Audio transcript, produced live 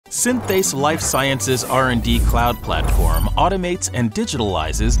Synthace Life Sciences R&D Cloud Platform automates and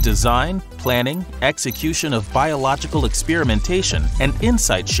digitalizes design, planning, execution of biological experimentation, and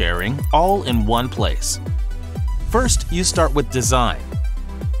insight sharing all in one place. First, you start with design.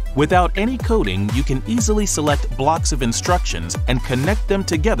 Without any coding, you can easily select blocks of instructions and connect them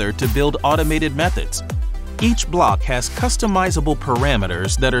together to build automated methods. Each block has customizable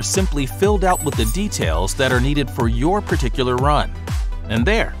parameters that are simply filled out with the details that are needed for your particular run. And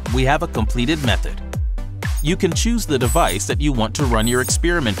there, we have a completed method. You can choose the device that you want to run your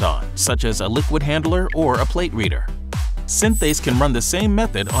experiment on, such as a liquid handler or a plate reader. Synthace can run the same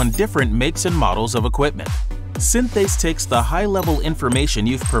method on different makes and models of equipment. Synthace takes the high-level information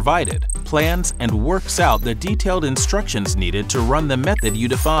you've provided, plans, and works out the detailed instructions needed to run the method you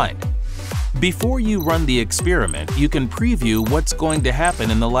defined. Before you run the experiment, you can preview what's going to happen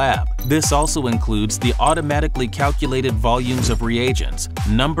in the lab. This also includes the automatically calculated volumes of reagents,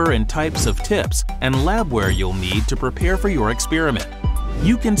 number and types of tips, and labware you'll need to prepare for your experiment.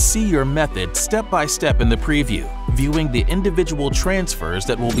 You can see your method step by step in the preview, viewing the individual transfers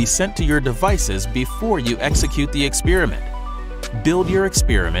that will be sent to your devices before you execute the experiment. Build your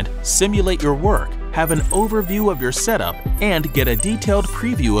experiment, simulate your work, have an overview of your setup, and get a detailed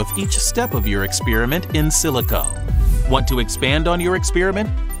preview of each step of your experiment in silico. Want to expand on your experiment?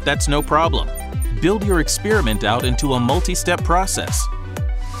 That's no problem. Build your experiment out into a multi-step process.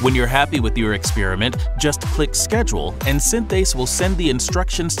 When you're happy with your experiment, just click Schedule and Synthace will send the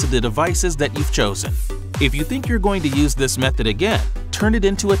instructions to the devices that you've chosen. If you think you're going to use this method again, turn it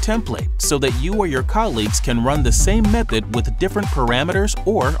into a template so that you or your colleagues can run the same method with different parameters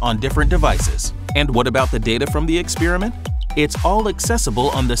or on different devices. And what about the data from the experiment? It's all accessible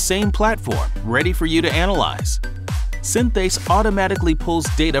on the same platform, ready for you to analyze. Synthace automatically pulls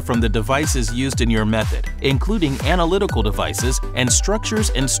data from the devices used in your method, including analytical devices and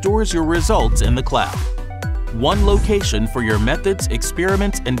structures, and stores your results in the cloud. One location for your methods,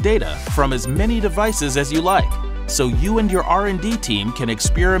 experiments, and data from as many devices as you like, so you and your R&D team can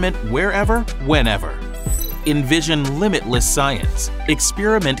experiment wherever, whenever. Envision limitless science.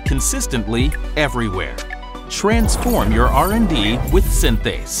 Experiment consistently everywhere. Transform your R&D with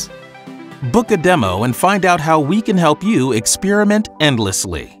Synthace. Book a demo and find out how we can help you experiment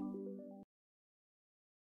endlessly.